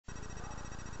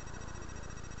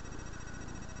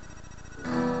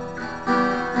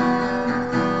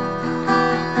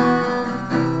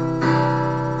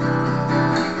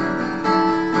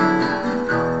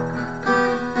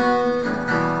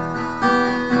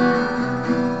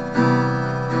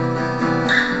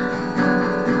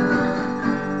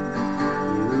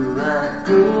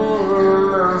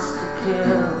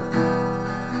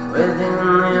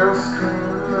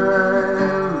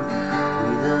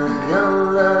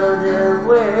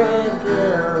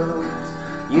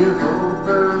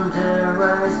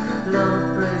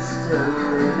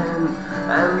living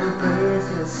and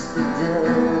praises the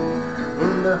dead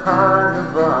in the heart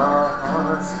of our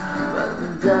hearts,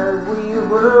 but that we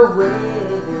were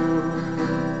waiting.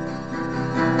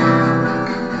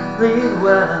 Lead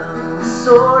well,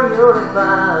 so you're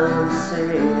about to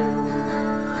sail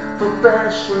for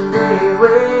passion day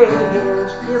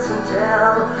range, kiss and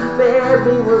tell,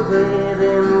 baby we're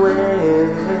waiting well.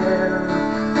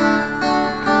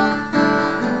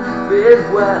 Bid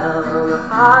well, the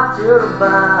heart you're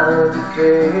about to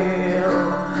fail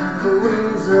for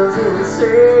reasons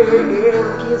insane,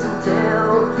 kiss and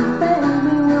tell,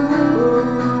 baby we're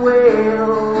waiting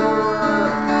well.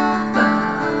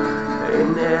 Hey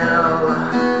now,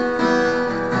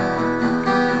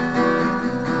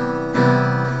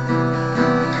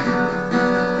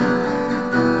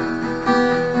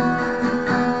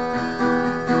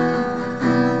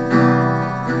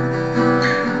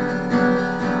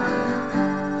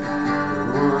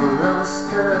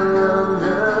 lost and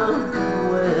under the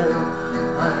well,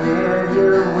 I hear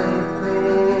you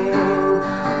weeping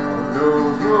on the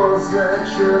walls that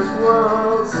just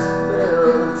once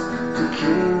built to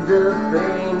keep the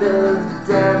pain of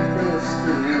death is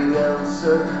the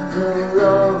answer to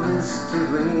love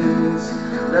mysteries.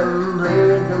 Then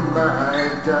bleed my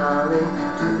darling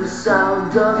to the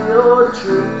sound of your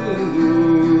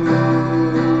dreams.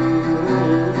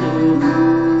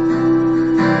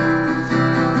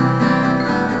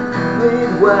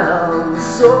 Well,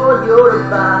 so you're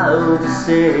about to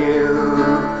sail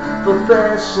for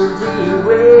fashion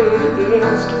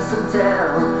deranged, kiss and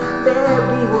tell,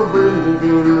 baby we're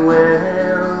bleeding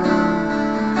well.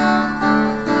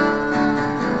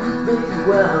 Big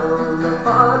well, the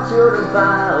heart you're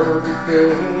about to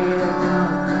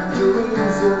fail, your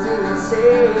reasons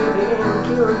insane,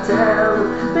 kill and tell,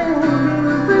 baby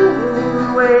we're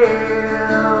bleeding well.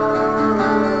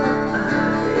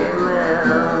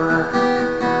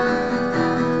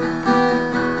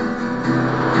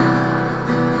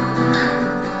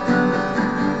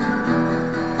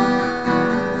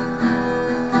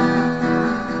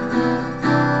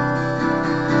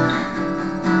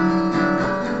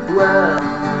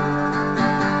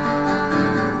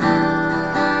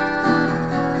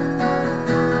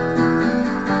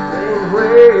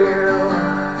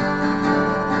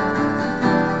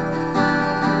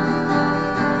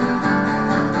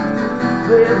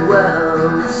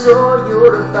 Well, so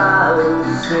you're about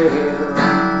to sail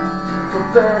for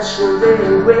passion day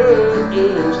range,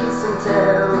 kiss and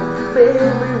tell,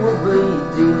 baby we're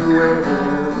bleeding well.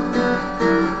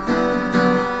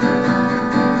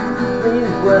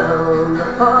 Well, the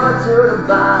hearts are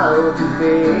about to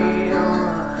fail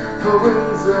for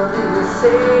reasons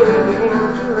insane,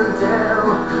 kill and tell,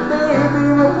 baby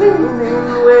we're bleeding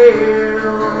well.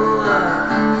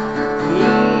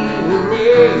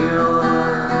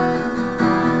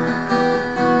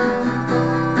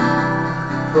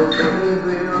 For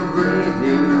baby